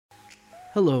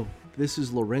Hello, this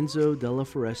is Lorenzo Della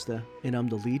Foresta, and I'm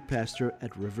the lead pastor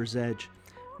at River's Edge.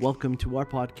 Welcome to our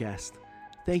podcast.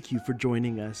 Thank you for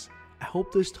joining us. I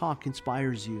hope this talk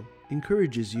inspires you,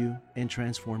 encourages you, and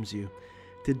transforms you.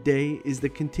 Today is the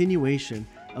continuation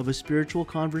of a spiritual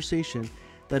conversation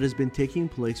that has been taking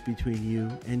place between you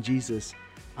and Jesus.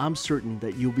 I'm certain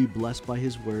that you'll be blessed by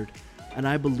His Word, and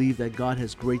I believe that God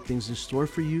has great things in store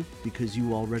for you because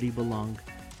you already belong.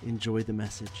 Enjoy the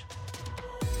message.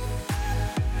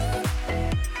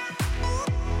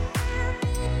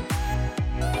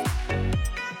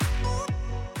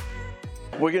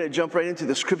 We're going to jump right into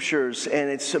the scriptures, and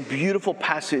it's a beautiful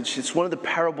passage. It's one of the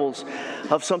parables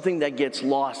of something that gets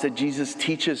lost that Jesus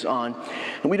teaches on.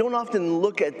 And we don't often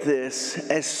look at this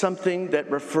as something that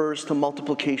refers to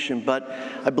multiplication, but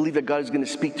I believe that God is going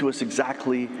to speak to us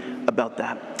exactly about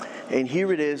that. And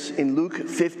here it is in Luke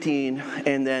 15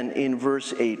 and then in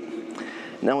verse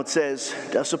 8. Now it says,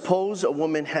 suppose a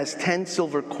woman has 10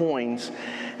 silver coins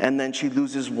and then she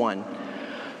loses one.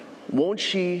 Won't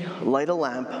she light a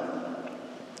lamp,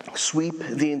 sweep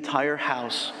the entire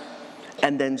house,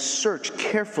 and then search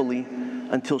carefully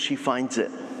until she finds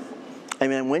it? And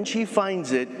then when she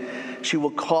finds it, she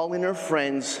will call in her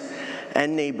friends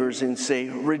and neighbors and say,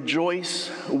 "Rejoice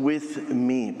with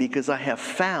me, because I have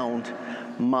found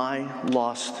my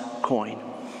lost coin."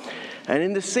 And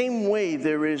in the same way,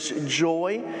 there is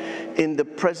joy in the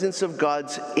presence of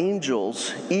God's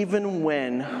angels, even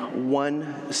when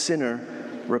one sinner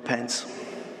repents.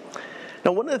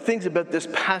 Now, one of the things about this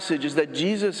passage is that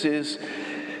Jesus is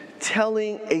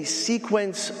telling a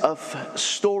sequence of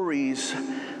stories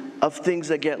of things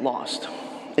that get lost.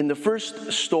 In the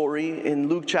first story, in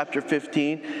Luke chapter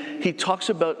 15, he talks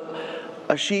about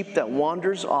a sheep that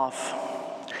wanders off,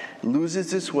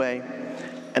 loses its way,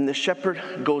 and the shepherd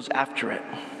goes after it.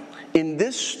 In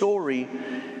this story,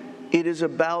 it is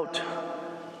about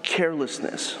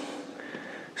carelessness.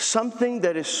 Something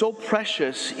that is so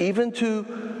precious, even to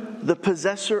the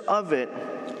possessor of it,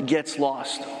 gets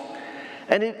lost.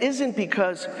 And it isn't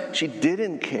because she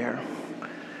didn't care.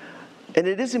 And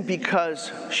it isn't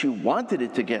because she wanted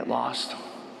it to get lost.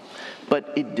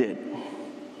 But it did.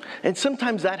 And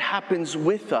sometimes that happens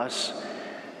with us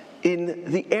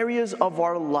in the areas of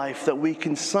our life that we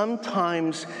can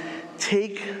sometimes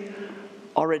take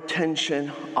our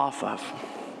attention off of.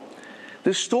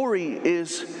 The story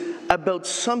is about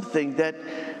something that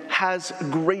has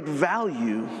great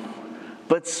value,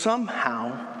 but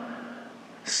somehow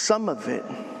some of it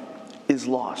is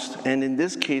lost. And in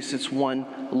this case, it's one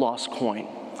lost coin.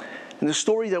 And the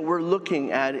story that we're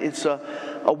looking at, it's a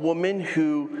woman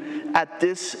who at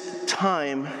this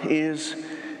time is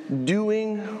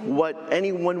doing what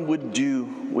anyone would do,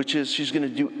 which is she's going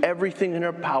to do everything in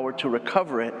her power to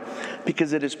recover it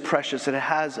because it is precious. It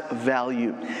has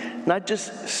value. Not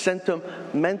just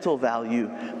sentimental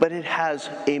value, but it has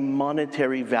a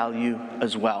monetary value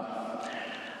as well.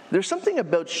 There's something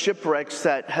about shipwrecks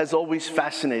that has always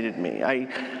fascinated me.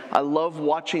 I love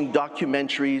watching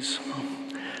documentaries.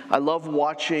 I love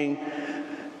watching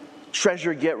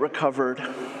treasure get recovered.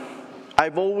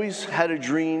 I've always had a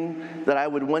dream that I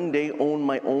would one day own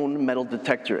my own metal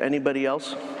detector. Anybody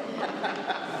else?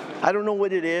 I don't know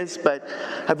what it is, but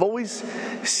I've always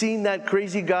seen that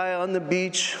crazy guy on the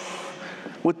beach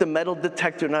with the metal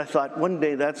detector, and I thought, one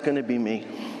day that's going to be me.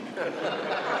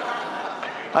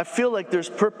 I feel like there's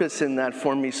purpose in that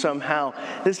for me somehow.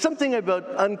 There's something about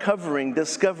uncovering,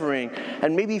 discovering,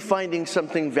 and maybe finding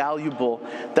something valuable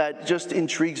that just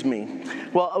intrigues me.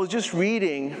 Well, I was just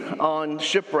reading on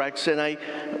shipwrecks, and I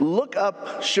look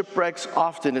up shipwrecks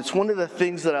often. It's one of the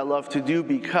things that I love to do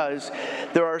because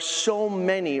there are so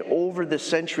many over the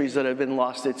centuries that have been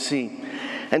lost at sea.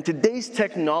 And today's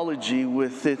technology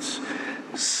with its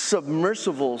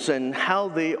submersibles and how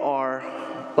they are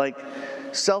like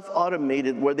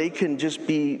self-automated, where they can just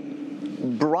be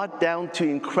brought down to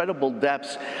incredible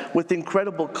depths with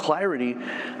incredible clarity.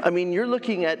 I mean, you're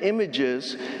looking at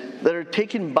images that are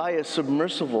taken by a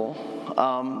submersible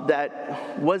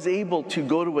that was able to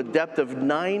go to a depth of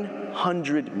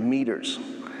 900 meters.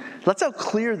 That's how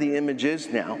clear the image is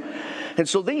now. And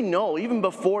so they know, even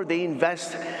before they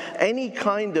invest any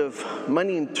kind of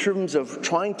money in terms of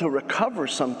trying to recover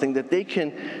something, that they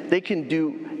can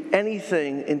do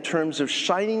anything in terms of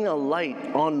shining a light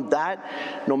on that,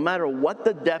 no matter what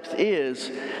the depth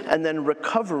is, and then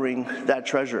recovering that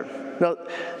treasure. Now,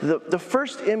 the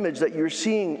first image that you're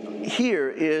seeing here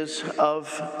is of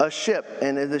a ship,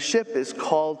 and the ship is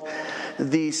called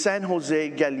the San Jose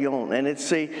Galleon, and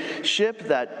it's a ship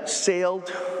that sailed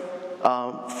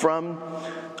from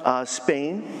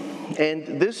Spain,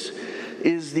 and this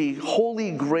is the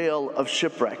holy grail of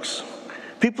shipwrecks.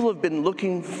 People have been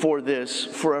looking for this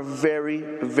for a very,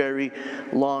 very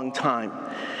long time.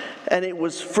 And it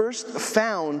was first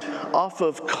found off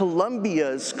of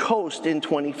Colombia's coast in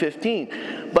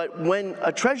 2015. But when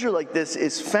a treasure like this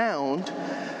is found,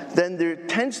 then there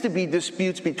tends to be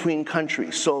disputes between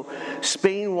countries. So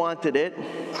Spain wanted it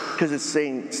because it's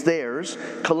saying it's theirs.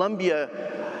 Colombia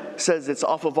says it's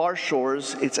off of our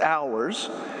shores, it's ours.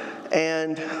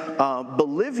 And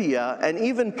Bolivia and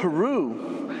even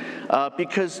Peru,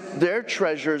 because their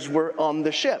treasures were on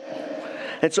the ship.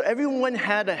 And so everyone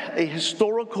had a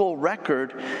historical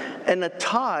record and a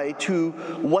tie to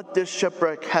what this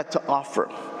shipwreck had to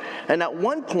offer. And at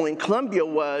one point, Colombia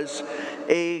was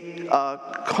a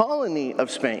colony of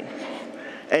Spain.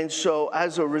 And so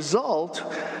as a result,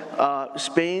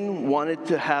 Spain wanted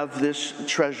to have this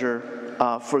treasure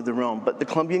for their own. But the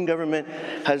Colombian government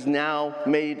has now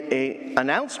made an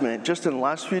announcement just in the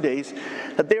last few days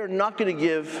that they are not going to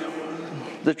give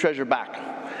the treasure back.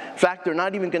 In fact, they're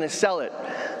not even going to sell it.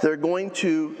 They're going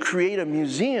to create a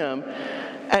museum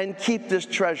and keep this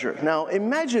treasure. Now,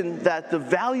 imagine that the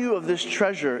value of this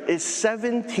treasure is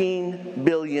 $17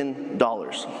 billion.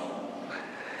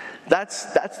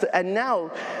 And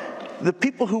now the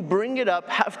people who bring it up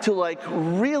have to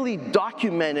really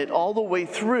document it all the way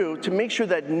through to make sure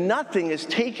that nothing is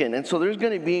taken. And so there's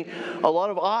going to be a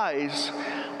lot of eyes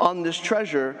on this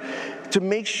treasure to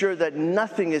make sure that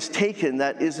nothing is taken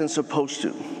that isn't supposed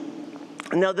to.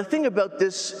 Now, the thing about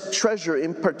this treasure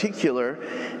in particular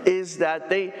is that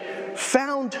they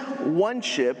found one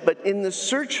ship, but in the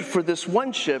search for this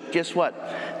one ship, guess what?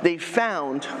 They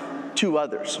found two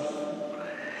others.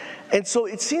 And so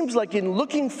it seems like in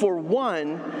looking for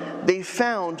one, they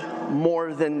found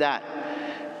more than that.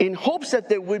 In hopes that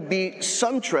there would be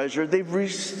some treasure,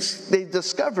 they've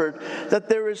discovered that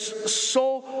there is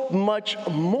so much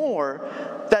more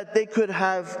that they could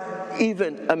have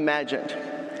even imagined.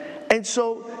 And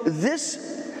so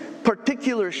this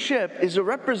particular ship is a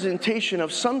representation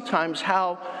of sometimes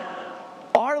how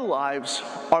our lives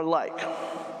are like.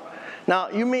 Now,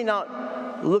 you may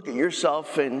not look at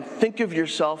yourself and think of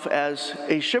yourself as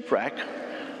a shipwreck.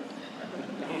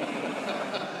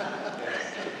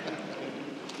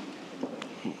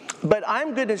 But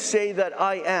I'm going to say that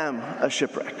I am a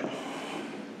shipwreck.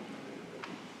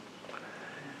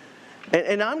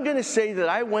 And I'm going to say that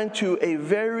I went to a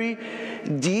very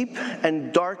deep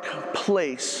and dark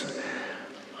place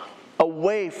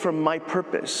away from my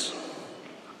purpose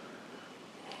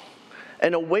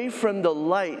and away from the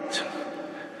light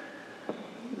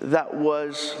that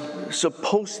was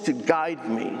supposed to guide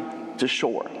me to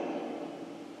shore.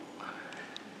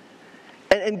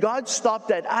 And God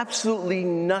stopped at absolutely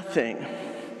nothing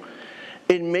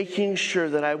in making sure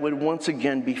that I would once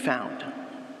again be found.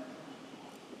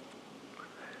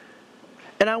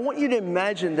 And I want you to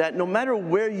imagine that no matter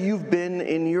where you've been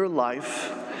in your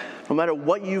life, no matter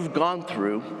what you've gone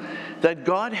through, that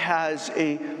God has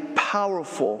a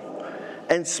powerful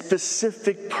and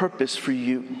specific purpose for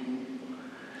you.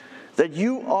 That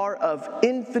you are of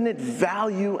infinite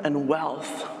value and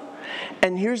wealth.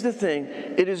 And here's the thing,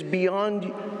 it is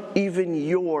beyond even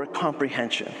your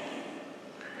comprehension.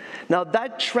 Now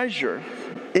that treasure,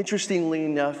 interestingly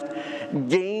enough,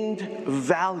 gained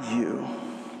value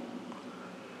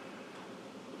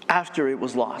after it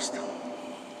was lost.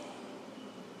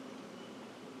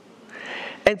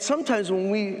 And sometimes when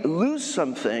we lose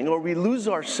something, or we lose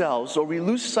ourselves, or we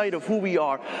lose sight of who we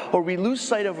are, or we lose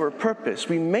sight of our purpose,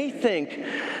 we may think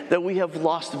that we have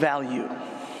lost value.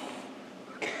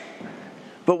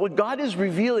 But what God is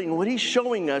revealing, what He's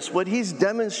showing us, what He's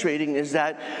demonstrating is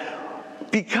that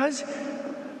because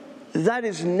that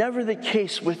is never the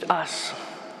case with us,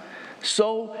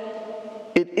 so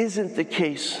it isn't the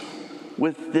case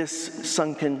with this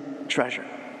sunken treasure.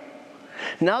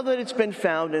 Now that it's been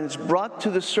found and it's brought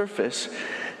to the surface,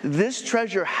 this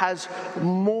treasure has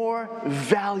more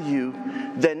value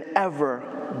than ever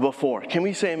before. Can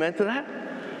we say amen to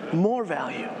that? More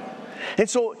value. And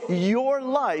so your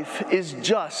life is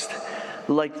just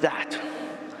like that.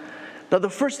 Now, the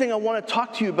first thing I want to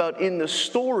talk to you about in the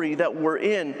story that we're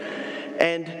in,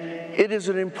 and it is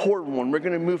an important one. We're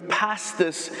going to move past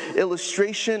this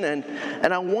illustration,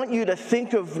 and I want you to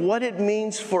think of what it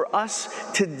means for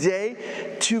us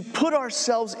today to put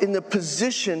ourselves in the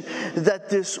position that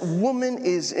this woman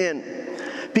is in.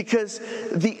 Because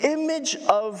the image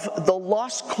of the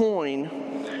lost coin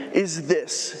is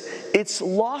this. It's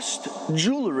lost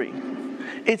jewelry.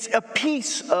 It's a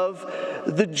piece of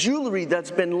the jewelry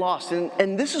that's been lost.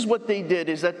 And this is what they did,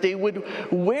 is that they would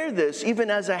wear this even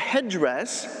as a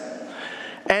headdress.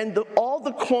 And all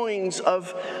the coins of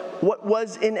what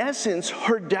was in essence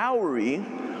her dowry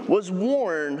was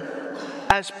worn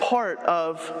as part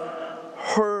of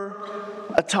her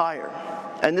attire.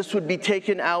 And this would be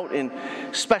taken out in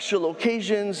special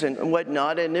occasions and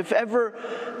whatnot. And if ever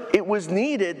it was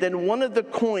needed, then one of the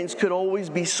coins could always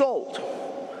be sold.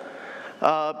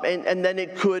 And then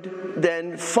it could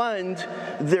then fund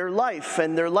their life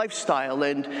and their lifestyle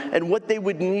and what they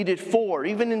would need it for,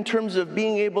 even in terms of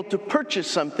being able to purchase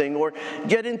something or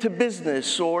get into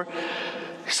business, or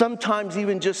sometimes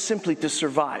even just simply to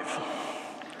survive.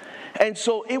 And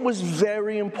so it was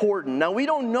very important. Now, we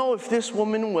don't know if this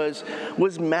woman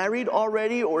was married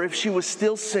already or if she was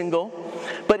still single.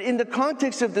 But in the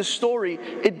context of this story,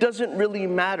 it doesn't really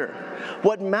matter.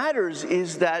 What matters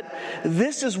is that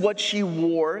this is what she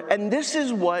wore, and this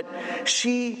is what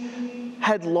she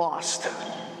had lost: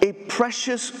 a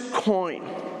precious coin.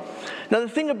 Now, the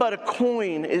thing about a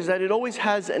coin is that it always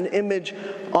has an image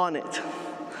on it.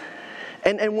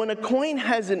 And when a coin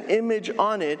has an image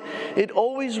on it, it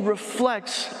always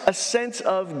reflects a sense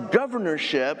of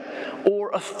governorship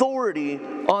or authority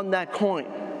on that coin.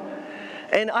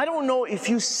 And I don't know if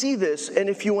you see this and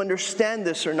if you understand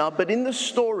this or not, but in the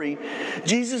story,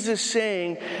 Jesus is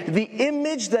saying the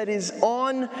image that is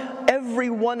on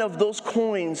every one of those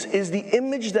coins is the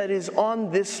image that is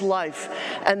on this life.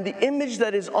 And the image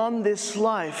that is on this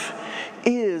life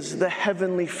is the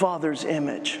Heavenly Father's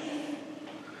image.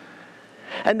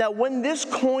 And that when this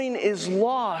coin is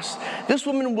lost, this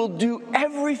woman will do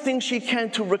everything she can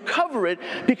to recover it,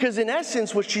 because in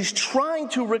essence, what she's trying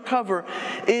to recover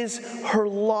is her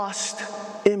lost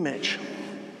image.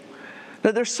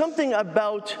 Now, there's something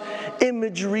about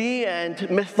imagery and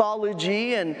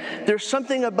mythology, and there's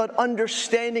something about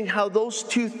understanding how those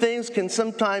two things can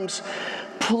sometimes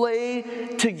play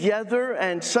together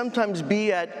and sometimes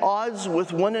be at odds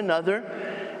with one another.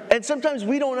 And sometimes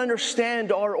we don't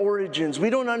understand our origins. We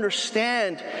don't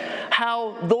understand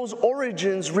how those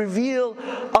origins reveal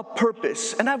a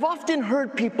purpose. And I've often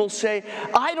heard people say,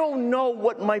 I don't know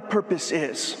what my purpose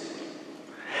is.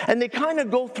 And they kind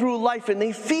of go through life and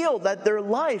they feel that their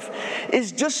life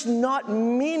is just not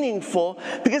meaningful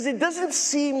because it doesn't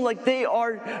seem like they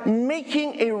are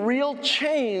making a real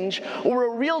change or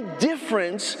a real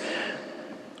difference.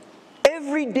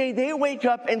 Every day they wake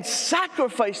up and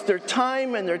sacrifice their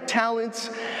time and their talents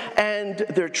and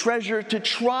their treasure to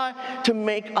try to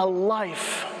make a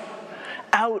life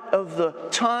out of the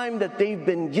time that they've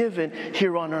been given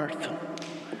here on earth.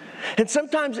 And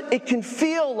sometimes it can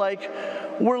feel like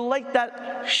we're like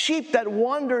that sheep that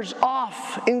wanders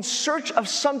off in search of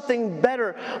something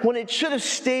better when it should have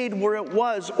stayed where it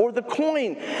was, or the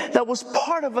coin that was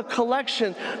part of a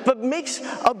collection but makes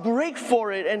a break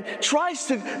for it and tries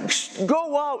to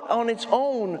go out on its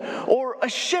own, or a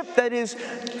ship that is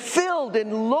filled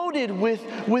and loaded with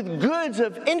goods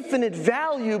of infinite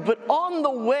value, but on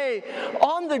the way,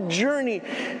 on the journey,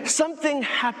 something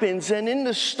happens. And in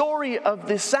the story of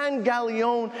the San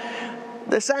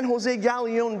Jose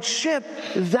Galleon ship,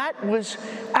 that was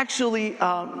actually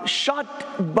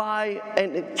shot by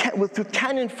with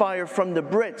cannon fire from the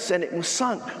Brits, and it was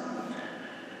sunk.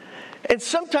 And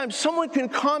sometimes someone can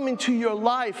come into your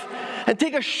life and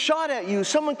take a shot at you.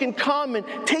 Someone can come and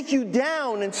take you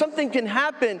down, and something can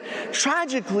happen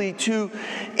tragically to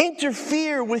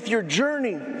interfere with your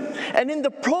journey. And in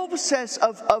the process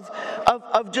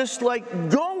of just like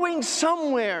going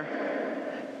somewhere,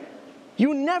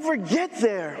 you never get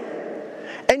there,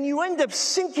 and you end up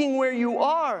sinking where you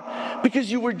are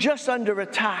because you were just under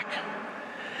attack.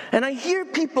 And I hear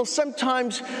people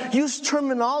sometimes use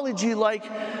terminology like,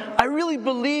 I really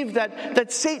believe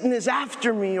that Satan is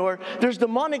after me, or there's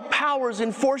demonic powers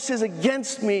and forces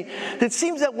against me. It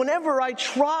seems that whenever I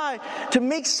try to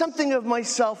make something of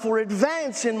myself or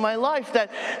advance in my life,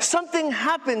 that something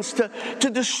happens to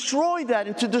destroy that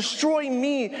and to destroy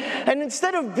me. And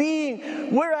instead of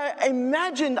being where I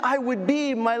imagined I would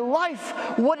be, my life,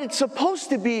 what it's supposed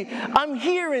to be, I'm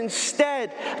here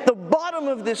instead, the bottom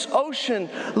of this ocean,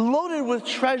 loaded with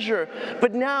treasure,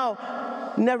 but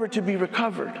now never to be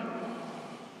recovered.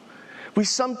 We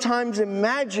sometimes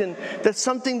imagine that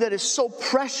something that is so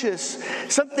precious,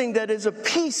 something that is a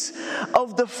piece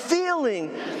of the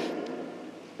feeling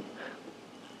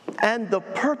and the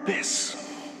purpose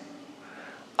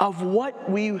of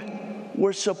what we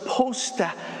were supposed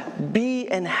to be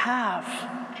and have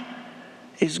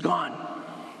is gone.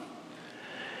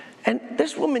 And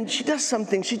this woman, she does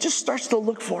something. She just starts to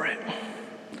look for it.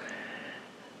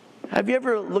 Have you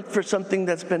ever looked for something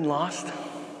that's been lost?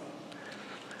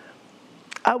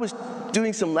 I was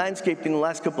doing some landscaping the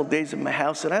last couple of days at my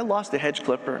house, and I lost a hedge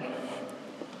clipper.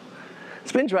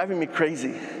 It's been driving me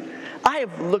crazy. I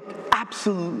have looked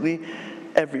absolutely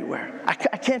everywhere. I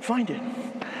can't find it.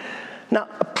 Now,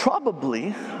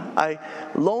 probably I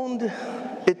loaned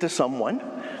it to someone,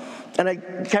 and I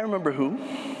can't remember who,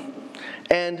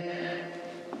 and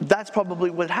that's probably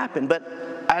what happened, but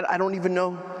I don't even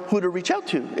know who to reach out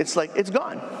to. It's like, it's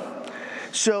gone.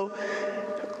 So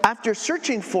after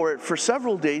searching for it for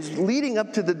several days, leading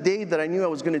up to the day that I knew I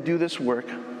was going to do this work,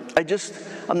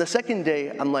 on the second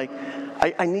day, I'm like,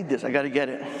 I need this, I got to get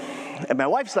it. And my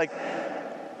wife's like,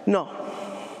 no,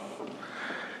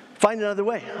 find another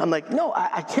way. I'm like, no,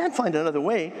 I can't find another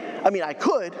way. I mean, I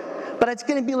could, but it's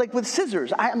going to be like with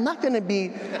scissors. I'm not going to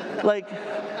be like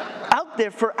out there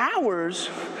for hours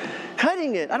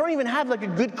cutting it. I don't even have like a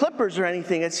good clippers or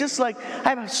anything. It's just like I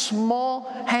have a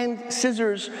small hand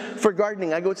scissors for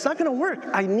gardening. I go, it's not going to work.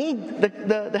 I need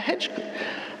the hedge.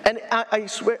 And I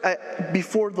swear,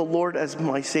 before the Lord as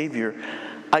my Savior,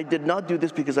 I did not do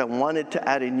this because I wanted to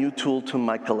add a new tool to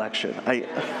my collection.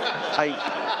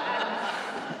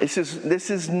 This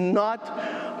is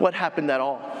not what happened at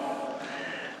all.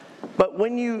 But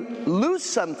when you lose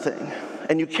something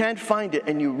and you can't find it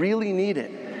and you really need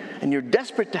it, and you're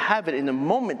desperate to have it in the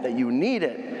moment that you need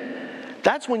it,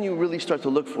 that's when you really start to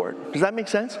look for it. Does that make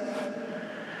sense?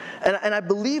 And I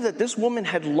believe that this woman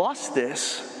had lost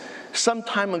this some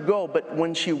time ago, but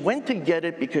when she went to get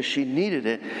it because she needed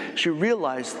it, she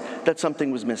realized that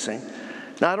something was missing.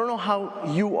 Now, I don't know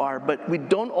how you are, but we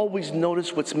don't always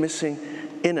notice what's missing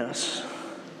in us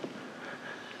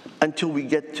until we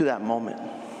get to that moment.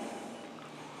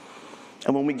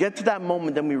 And when we get to that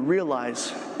moment, then we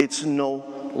realize it's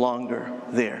no longer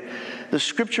there. The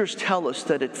scriptures tell us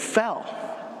that it fell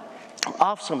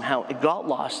off somehow, it got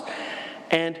lost,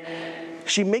 and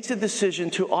she makes a decision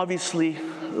to obviously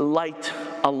light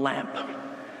a lamp.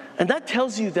 And that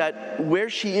tells you that where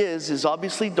she is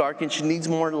obviously dark and she needs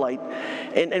more light.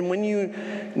 And when you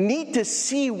need to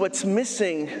see what's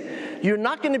missing, you're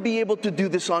not going to be able to do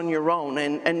this on your own.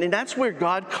 And that's where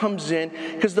God comes in,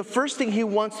 because the first thing he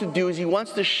wants to do is he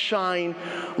wants to shine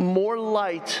more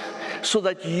light so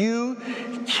that you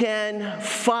can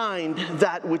find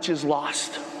that which is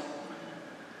lost.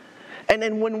 And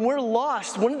then when we're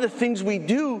lost, one of the things we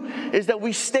do is that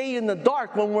we stay in the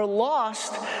dark. When we're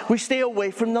lost, we stay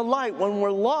away from the light. When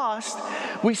we're lost,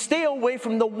 we stay away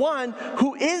from the one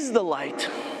who is the light.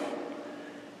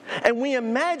 And we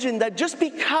imagine that just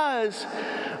because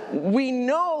we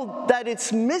know that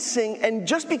it's missing, and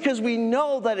just because we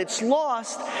know that it's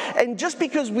lost, and just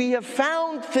because we have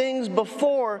found things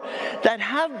before that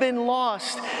have been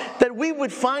lost, that we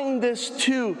would find this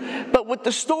too. But what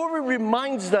the story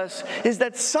reminds us is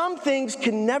that some things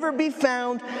can never be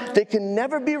found, they can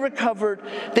never be recovered,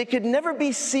 they can never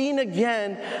be seen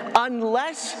again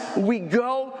unless we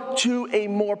go to a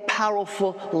more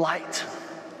powerful light.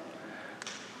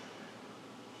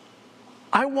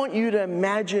 I want you to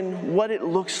imagine what it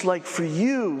looks like for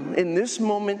you in this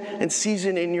moment and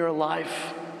season in your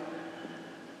life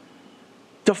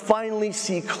to finally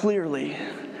see clearly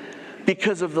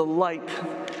because of the light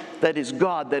that is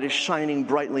God that is shining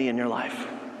brightly in your life.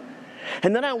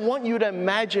 And then I want you to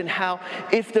imagine how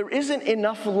if there isn't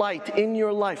enough light in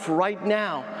your life right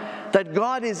now, that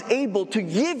God is able to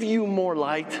give you more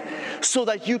light so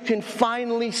that you can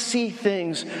finally see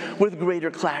things with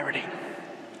greater clarity.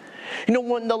 You know,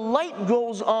 when the light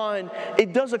goes on,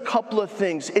 it does a couple of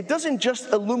things. It doesn't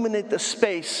just illuminate the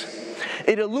space,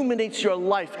 it illuminates your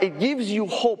life. It gives you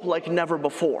hope like never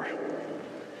before.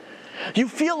 You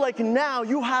feel like now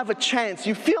you have a chance.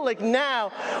 You feel like now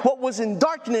what was in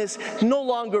darkness no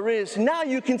longer is. Now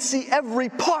you can see every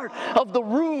part of the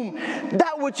room.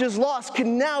 That which is lost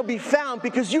can now be found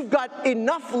because you've got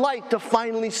enough light to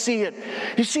finally see it.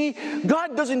 You see,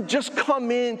 God doesn't just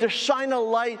come in to shine a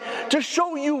light, to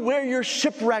show you where you're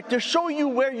shipwrecked, to show you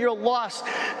where you're lost,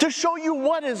 to show you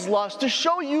what is lost, to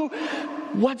show you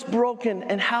what's broken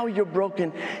and how you're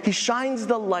broken. He shines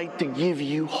the light to give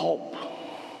you hope.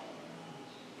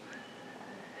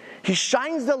 He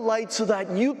shines the light so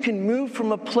that you can move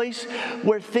from a place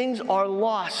where things are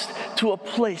lost to a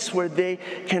place where they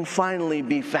can finally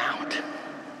be found.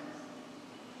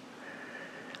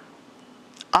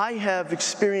 I have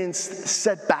experienced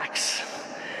setbacks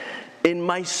in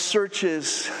my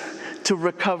searches to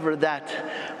recover that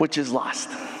which is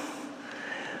lost.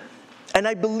 And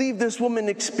I believe this woman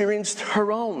experienced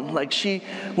her own, like she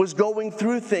was going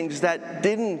through things that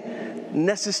didn't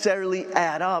necessarily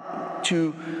add up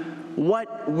to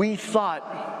what we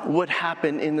thought would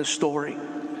happen in the story.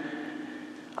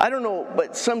 I don't know,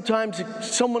 but sometimes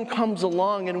someone comes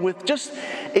along and with just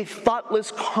a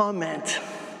thoughtless comment,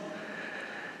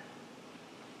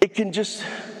 it can just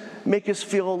make us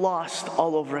feel lost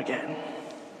all over again.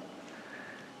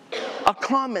 A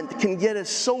comment can get us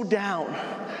so down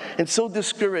and so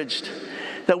discouraged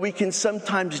that we can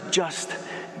sometimes just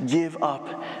give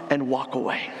up and walk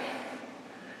away.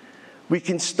 We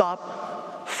can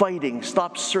stop fighting,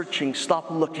 stop searching,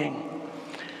 stop looking.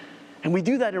 And we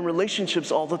do that in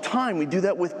relationships all the time. We do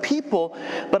that with people,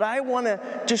 but I want to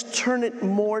just turn it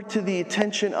more to the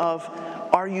attention of,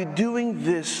 are you doing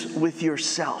this with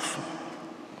yourself?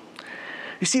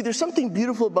 You see, there's something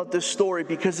beautiful about this story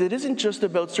because it isn't just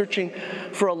about searching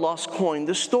for a lost coin.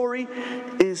 The story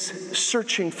is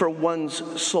searching for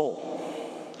one's soul.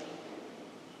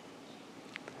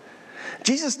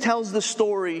 Jesus tells the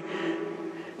story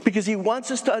because he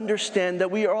wants us to understand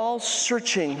that we are all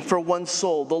searching for one's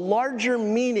soul. The larger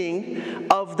meaning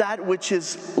of that which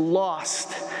is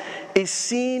lost is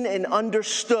seen and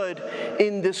understood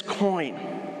in this coin.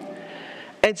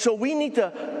 And so we need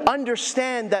to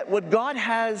understand that what God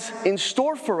has in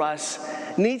store for us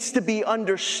needs to be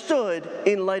understood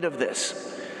in light of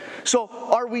this. So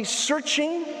are we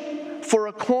searching for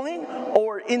a coin,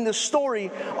 or in the story,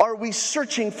 are we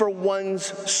searching for one's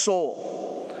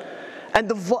soul? And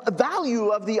the value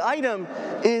of the item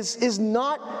is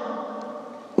not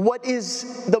what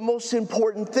is the most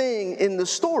important thing in the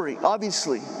story,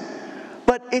 obviously.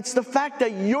 But it's the fact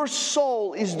that your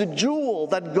soul is the jewel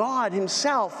that God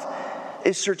himself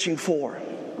is searching for.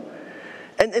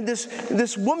 And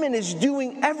this woman is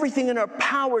doing everything in her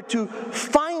power to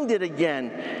find it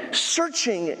again,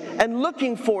 searching and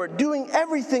looking for it, doing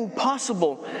everything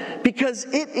possible because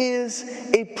it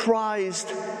is a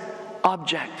prized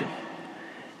object.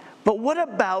 But what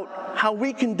about how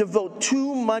we can devote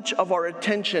too much of our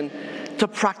attention to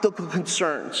practical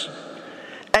concerns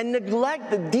and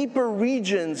neglect the deeper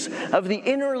regions of the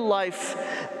inner life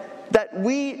that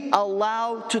we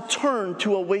allow to turn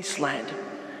to a wasteland?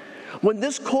 When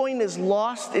this coin is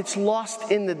lost, it's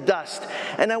lost in the dust.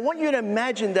 And I want you to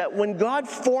imagine that when God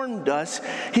formed us,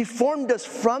 he formed us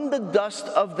from the dust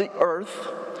of the earth,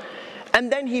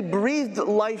 and then he breathed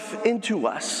life into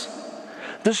us.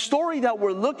 The story that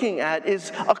we're looking at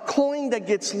is a coin that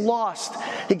gets lost.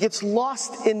 It gets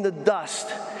lost in the dust.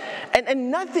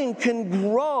 And nothing can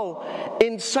grow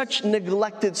in such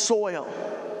neglected soil.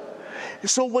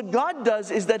 So what God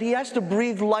does is that he has to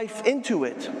breathe life into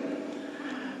it.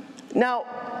 Now,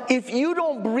 if you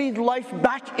don't breathe life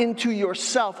back into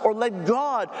yourself, or let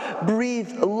God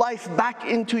breathe life back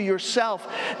into yourself,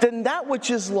 then that which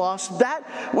is lost, that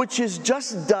which is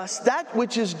just dust, that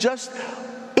which is just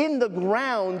in the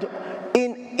ground,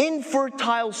 in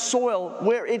infertile soil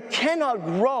where it cannot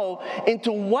grow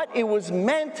into what it was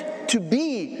meant to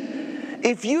be.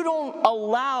 If you don't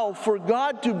allow for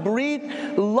God to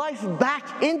breathe life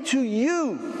back into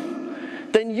you,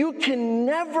 then you can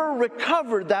never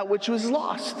recover that which was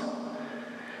lost.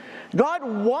 God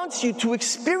wants you to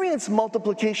experience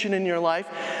multiplication in your life,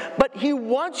 but he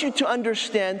wants you to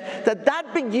understand that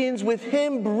that begins with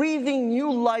him breathing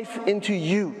new life into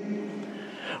you,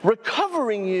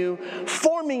 recovering you,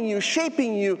 forming you,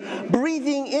 shaping you,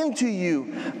 breathing into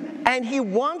you. And he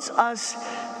wants us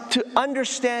to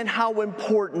understand how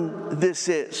important this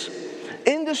is.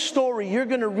 In the story, you're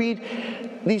going to read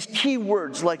these key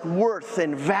words like worth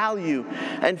and value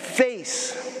and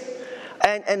face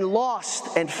and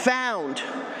lost and found.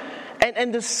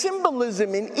 And the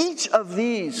symbolism in each of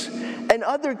these and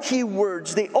other key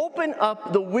words, they open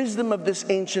up the wisdom of this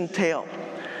ancient tale.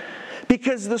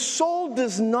 Because the soul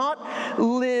does not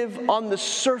live on the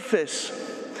surface,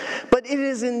 but it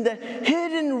is in the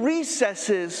hidden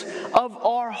recesses of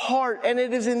our heart, and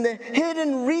it is in the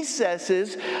hidden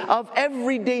recesses of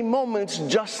everyday moments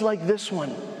just like this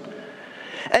one.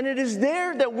 And it is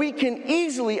there that we can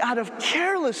easily, out of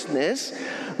carelessness,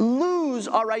 lose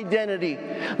our identity,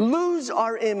 lose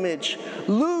our image,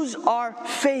 lose our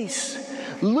face,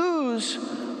 lose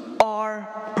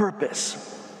our purpose.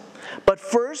 But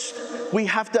first, we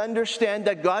have to understand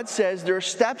that God says there are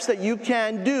steps that you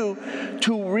can do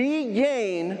to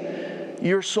regain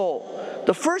your soul.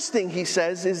 The first thing he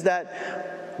says is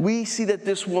that we see that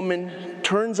this woman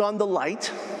turns on the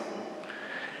light,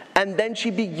 and then she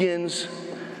begins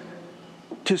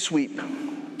to sweep.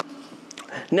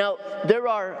 Now, there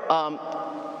are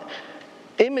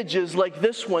images like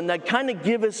this one that kind of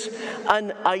give us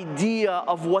an idea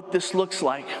of what this looks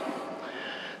like.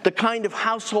 The kind of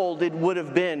household it would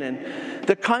have been, and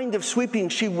the kind of sweeping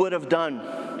she would have done,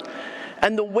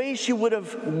 and the way she would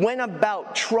have went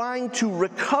about trying to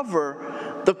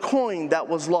recover the coin that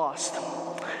was lost.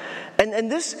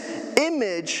 And this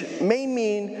image may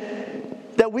mean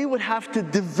that we would have to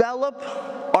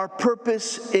develop our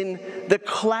purpose in the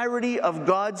clarity of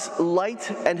God's light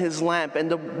and His lamp.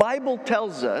 And the Bible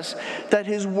tells us that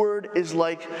His word is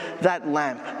like that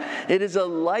lamp. It is a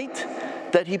light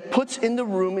that He puts in the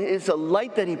room. It is a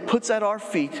light that He puts at our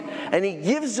feet. And He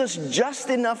gives us just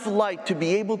enough light to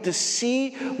be able to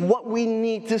see what we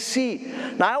need to see.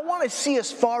 Now, I want to see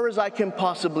as far as I can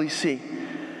possibly see.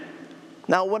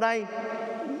 Now, when I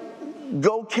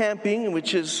go camping,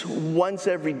 which is once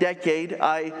every decade,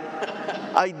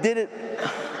 I did it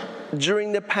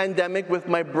during the pandemic with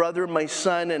my brother, my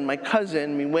son, and my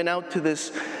cousin. We went out to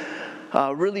this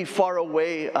really far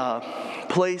away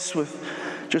place with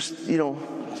just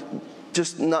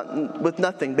with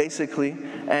nothing, basically.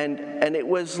 And it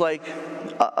was like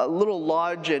a little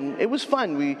lodge, and it was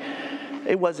fun.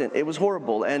 It was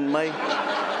horrible.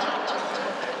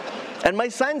 And my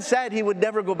son said he would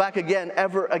never go back again,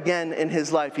 ever again in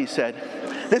his life, he said.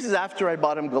 This is after I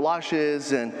bought him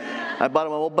galoshes, and I bought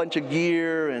him a whole bunch of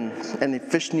gear, and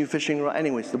new fishing rod.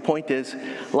 Anyways, the point is,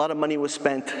 a lot of money was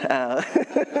spent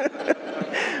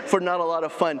for not a lot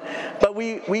of fun. But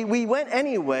we went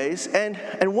anyways, and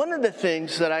one of the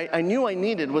things that I knew I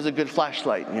needed was a good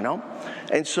flashlight,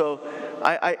 And so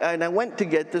I went to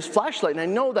get this flashlight, and I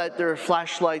know that there are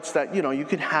flashlights that you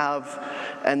can have,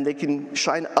 and they can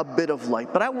shine a bit of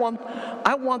light. But I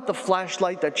want the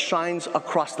flashlight that shines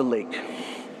across the lake.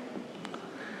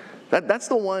 That's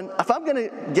the one. If I'm going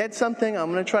to get something,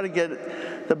 I'm going to try to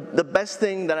get the best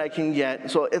thing that I can get,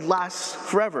 so it lasts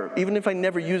forever, even if I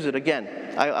never use it again.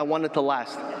 I want it to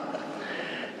last,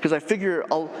 because I figure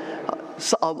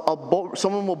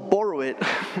someone will borrow it.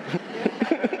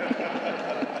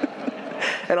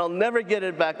 And I'll never get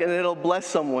it back, and it'll bless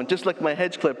someone, just like my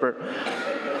hedge clipper.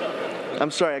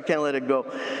 I'm sorry, I can't let it go.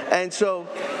 And so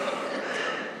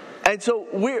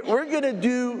we're going to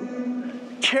do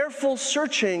careful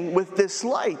searching with this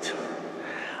light.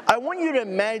 I want you to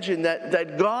imagine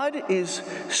that God is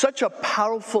such a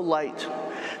powerful light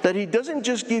that He doesn't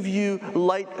just give you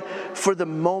light for the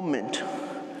moment,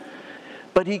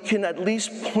 but He can at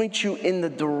least point you in the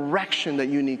direction that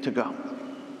you need to go.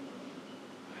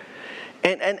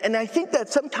 And I think that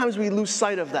sometimes we lose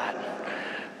sight of that.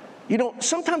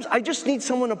 Sometimes I just need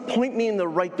someone to point me in the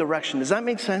right direction. Does that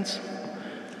make sense?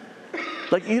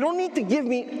 Like, you don't need to give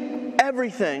me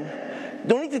everything. You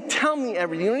don't need to tell me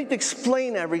everything. You don't need to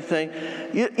explain everything.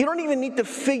 You don't even need to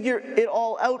figure it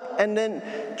all out and then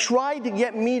try to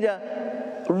get me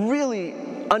to really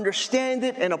understand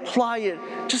it and apply it.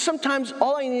 Just sometimes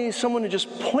all I need is someone to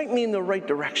just point me in the right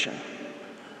direction.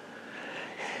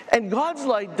 And God's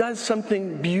light does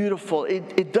something beautiful.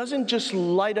 It doesn't just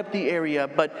light up the area,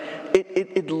 but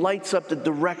it lights up the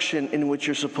direction in which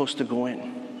you're supposed to go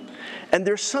in. And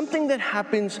there's something that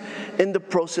happens in the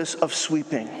process of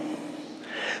sweeping.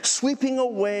 Sweeping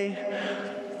away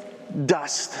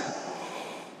dust.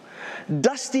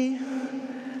 Dusty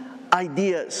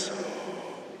ideas.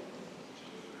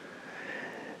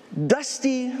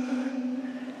 Dusty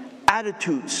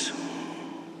attitudes.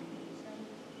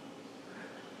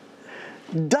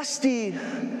 Dusty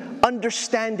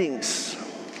understandings,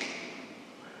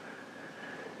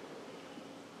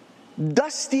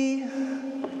 dusty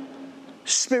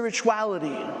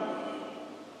spirituality,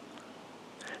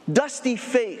 dusty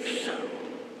faith,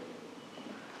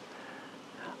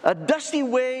 a dusty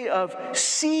way of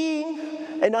seeing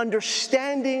and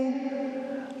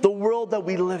understanding the world that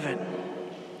we live in.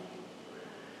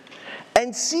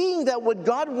 And seeing that what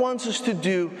God wants us to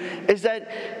do is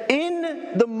that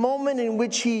in the moment in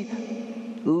which He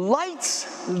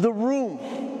lights the room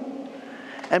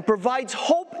and provides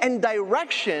hope and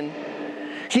direction,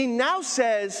 He now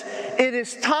says, it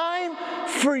is time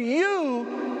for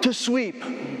you to sweep.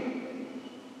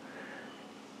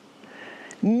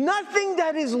 Nothing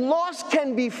that is lost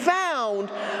can be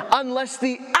found unless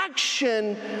the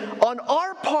action on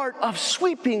our part of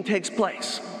sweeping takes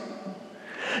place.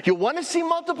 You want to see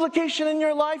multiplication in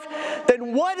your life?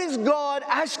 Then what is God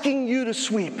asking you to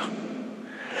sweep?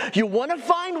 You want to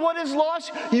find what is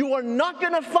lost? You are not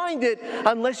going to find it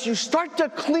unless you start to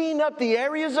clean up the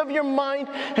areas of your mind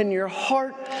and your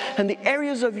heart and the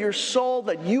areas of your soul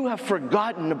that you have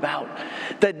forgotten about,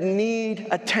 that need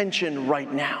attention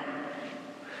right now.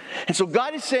 And so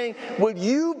God is saying, will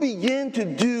you begin to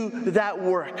do that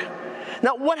work?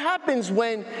 Now, what happens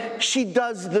when she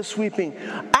does the sweeping?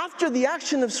 After the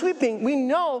action of sweeping, we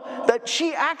know that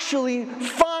she actually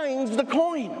finds the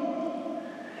coin.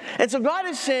 And so God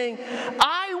is saying,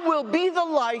 I will be the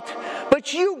light,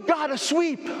 but you gotta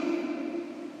sweep.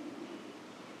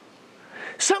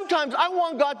 Sometimes I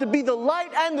want God to be the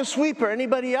light and the sweeper.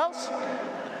 Anybody else?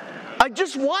 I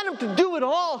just want Him to do it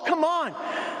all. Come on.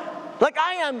 Like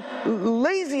I am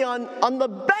lazy on the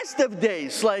best of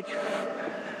days. Like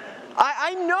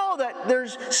I know that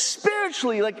there's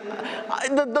spiritually, like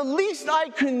the least I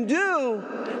can do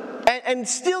and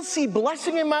still see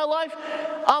blessing in my life,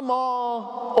 I'm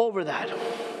all over that.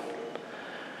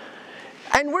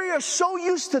 And we are so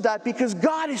used to that because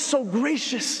God is so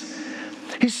gracious.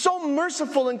 He's so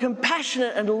merciful and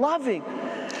compassionate and loving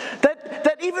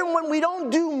that even when we don't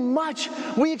do much,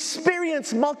 we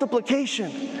experience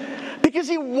multiplication. Because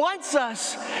He wants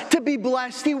us to be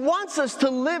blessed. He wants us to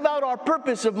live out our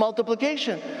purpose of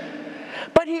multiplication.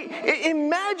 But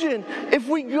imagine if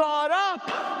we got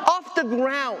up off the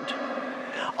ground,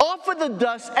 off of the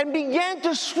dust, and began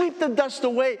to sweep the dust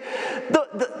away.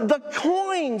 The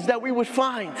coins that we would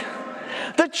find,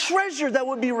 the treasure that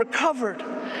would be recovered,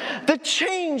 the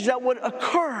change that would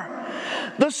occur,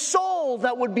 the soul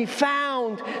that would be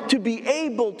found to be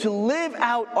able to live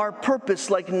out our purpose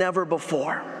like never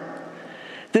before.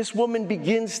 This woman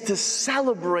begins to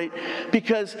celebrate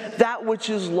because that which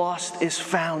is lost is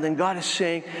found. And God is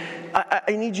saying,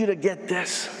 I need you to get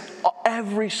this.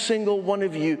 Every single one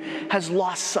of you has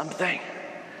lost something.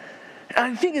 And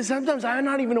I think sometimes I'm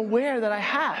not even aware that I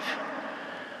have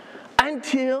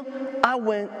until I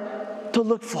went to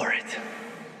look for it.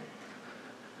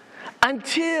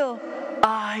 Until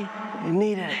I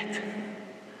needed it.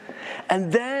 And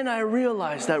then I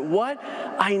realized that what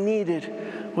I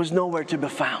needed was nowhere to be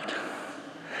found.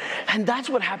 And that's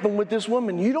what happened with this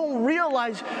woman. You don't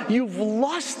realize you've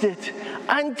lost it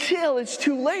until it's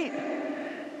too late.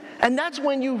 And that's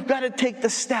when you've got to take the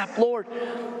step. Lord,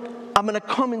 I'm going to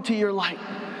come into your light.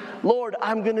 Lord,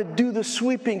 I'm going to do the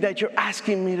sweeping that you're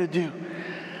asking me to do.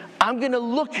 I'm going to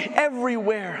look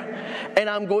everywhere and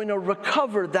I'm going to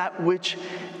recover that which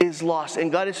is lost.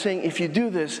 And God is saying, if you do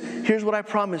this, here's what I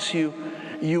promise you,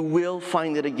 you will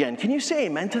find it again. Can you say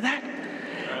amen to that?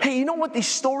 Hey, you know what these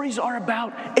stories are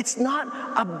about? It's not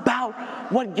about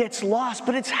what gets lost,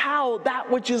 but it's how that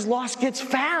which is lost gets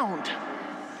found.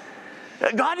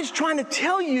 God is trying to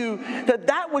tell you that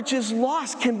that which is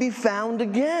lost can be found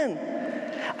again.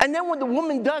 And then what the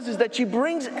woman does is that she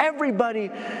brings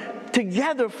everybody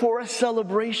together for a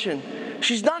celebration.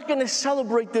 She's not going to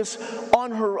celebrate this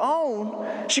on her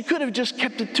own. She could have just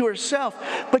kept it to herself.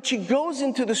 But she goes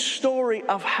into the story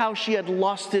of how she had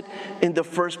lost it in the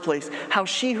first place, how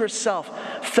she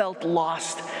herself felt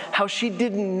lost, how she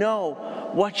didn't know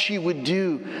what she would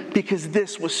do because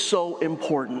this was so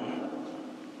important.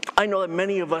 I know that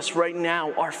many of us right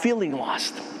now are feeling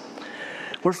lost.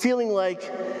 We're feeling like,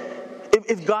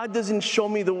 if God doesn't show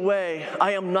me the way,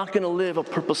 I am not going to live a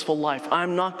purposeful life.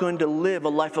 I'm not going to live a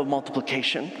life of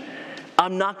multiplication.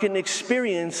 I'm not going to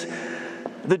experience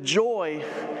the joy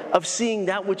of seeing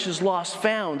that which is lost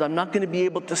found. I'm not going to be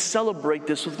able to celebrate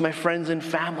this with my friends and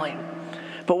family.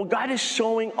 But what God is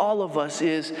showing all of us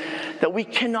is that we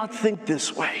cannot think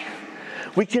this way.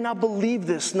 We cannot believe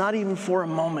this, not even for a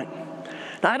moment.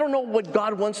 Now, I don't know what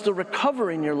God wants to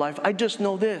recover in your life. I just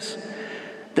know this.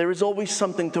 There is always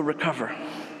something to recover.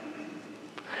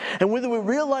 And whether we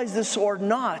realize this or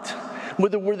not,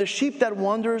 whether we're the sheep that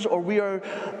wanders or we are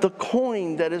the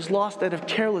coin that is lost out of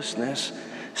carelessness,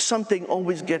 something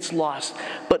always gets lost.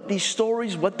 But these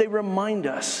stories, what they remind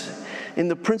us in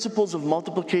the principles of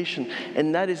multiplication,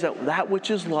 and that is that which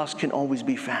is lost can always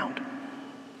be found.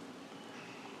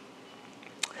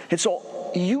 And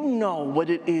so you know what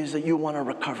it is that you want to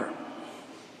recover.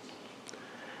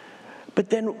 But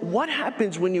then what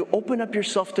happens when you open up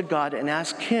yourself to God and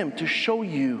ask Him to show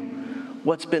you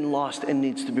what's been lost and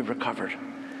needs to be recovered?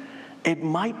 It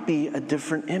might be a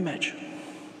different image.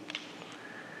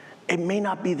 It may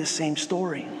not be the same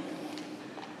story.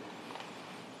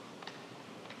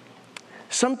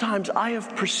 Sometimes I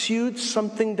have pursued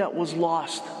something that was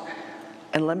lost.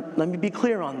 And let me be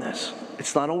clear on this.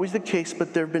 It's not always the case,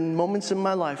 but there have been moments in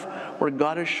my life where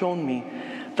God has shown me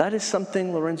that is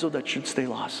something, Lorenzo, that should stay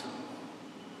lost.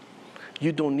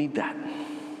 You don't need that.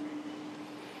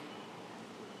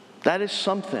 That is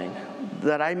something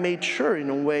that I made sure in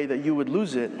a way that you would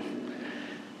lose it,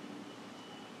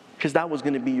 because that was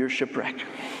going to be your shipwreck.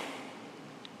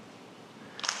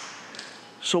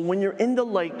 So when you're in the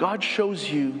light, God shows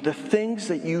you the things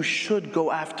that you should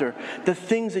go after, the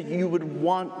things that you would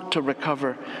want to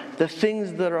recover, the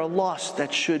things that are lost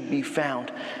that should be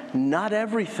found. Not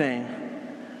everything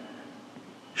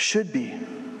should be.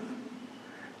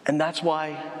 And that's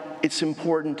why it's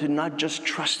important to not just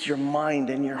trust your mind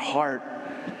and your heart,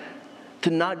 to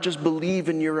not just believe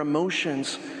in your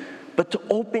emotions, but to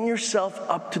open yourself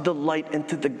up to the light and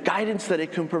to the guidance that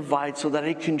it can provide so that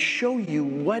it can show you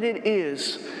what it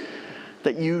is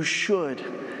that you should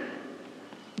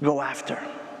go after.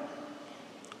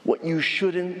 what you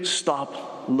shouldn't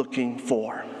stop looking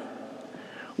for,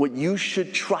 what you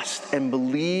should trust and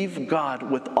believe God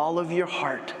with all of your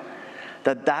heart,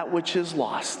 that which is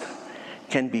lost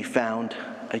can be found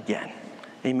again.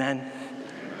 Amen.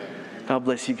 God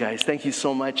bless you guys. Thank you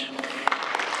so much.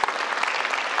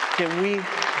 Can we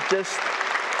just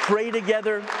pray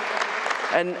together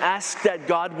and ask that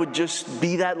God would just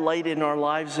be that light in our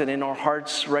lives and in our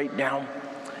hearts right now?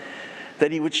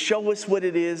 That He would show us what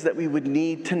it is that we would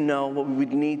need to know, what we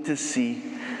would need to see,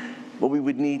 what we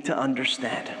would need to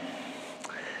understand.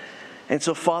 And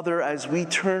so, Father, as we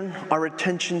turn our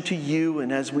attention to You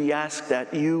and as we ask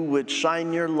that You would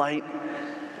shine Your light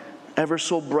ever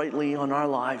so brightly on our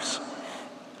lives,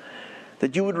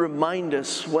 that You would remind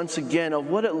us once again of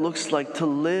what it looks like to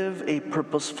live a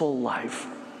purposeful life.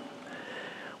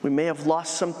 We may have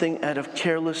lost something out of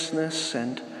carelessness,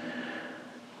 and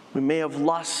we may have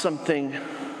lost something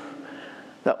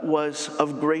that was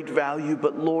of great value,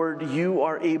 but Lord, You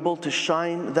are able to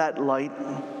shine that light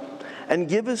and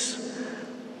give us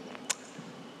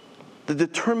the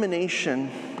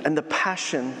determination and the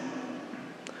passion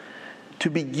to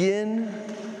begin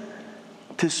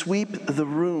to sweep the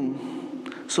room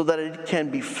so that it can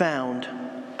be found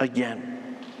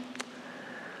again.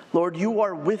 Lord, You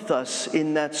are with us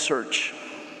in that search.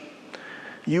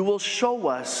 You will show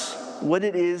us what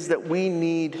it is that we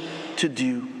need to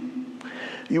do.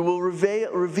 You will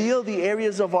reveal the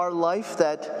areas of our life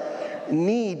that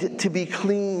need to be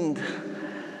cleaned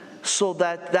so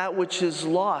that which is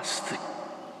lost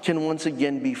can once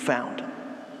again be found.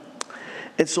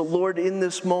 And so, Lord, in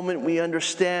this moment, we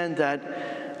understand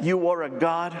that You are a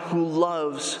God who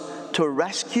loves to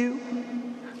rescue,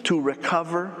 to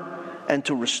recover, and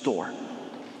to restore.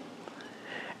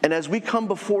 And as we come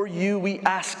before You, we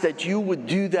ask that You would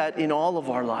do that in all of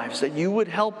our lives, that You would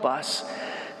help us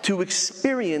to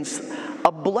experience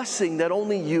a blessing that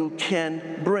only You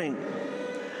can bring.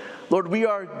 Lord, we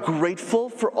are grateful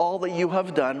for all that You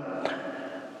have done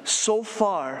so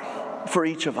far for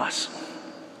each of us.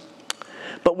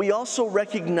 But we also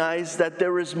recognize that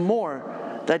there is more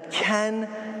that can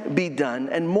be done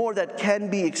and more that can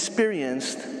be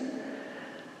experienced.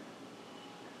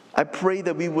 I pray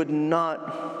that we would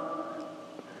not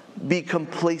be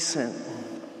complacent,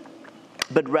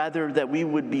 but rather that we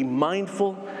would be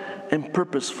mindful and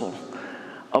purposeful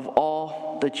of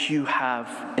all that You have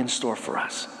in store for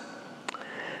us.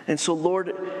 And so,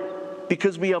 Lord,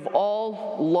 because we have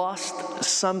all lost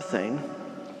something,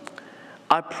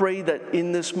 I pray that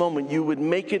in this moment You would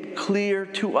make it clear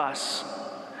to us,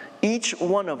 each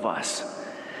one of us,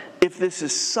 if this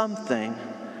is something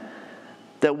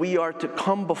that we are to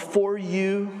come before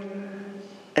You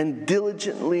and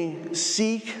diligently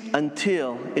seek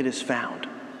until it is found.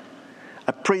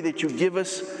 I pray that You give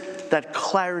us that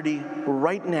clarity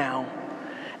right now,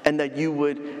 and that You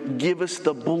would give us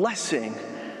the blessing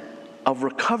of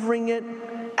recovering it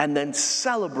and then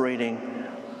celebrating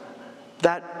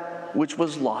that which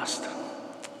was lost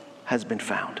has been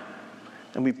found.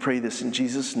 And we pray this in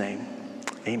Jesus' name.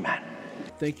 Amen.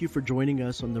 Thank you for joining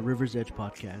us on the River's Edge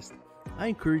podcast. I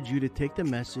encourage you to take the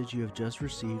message you have just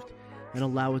received and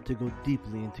allow it to go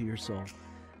deeply into your soul.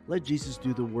 Let Jesus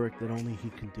do the work that only He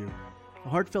can do. A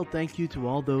heartfelt thank you to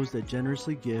all those that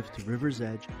generously give to River's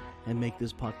Edge and make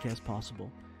this podcast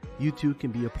possible. You too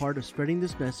can be a part of spreading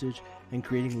this message and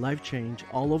creating life change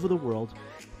all over the world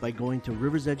by going to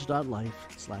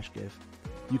riversedge.life/give.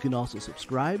 You can also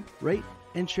subscribe, rate,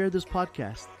 and share this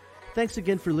podcast. Thanks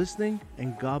again for listening,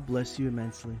 and God bless you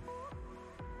immensely.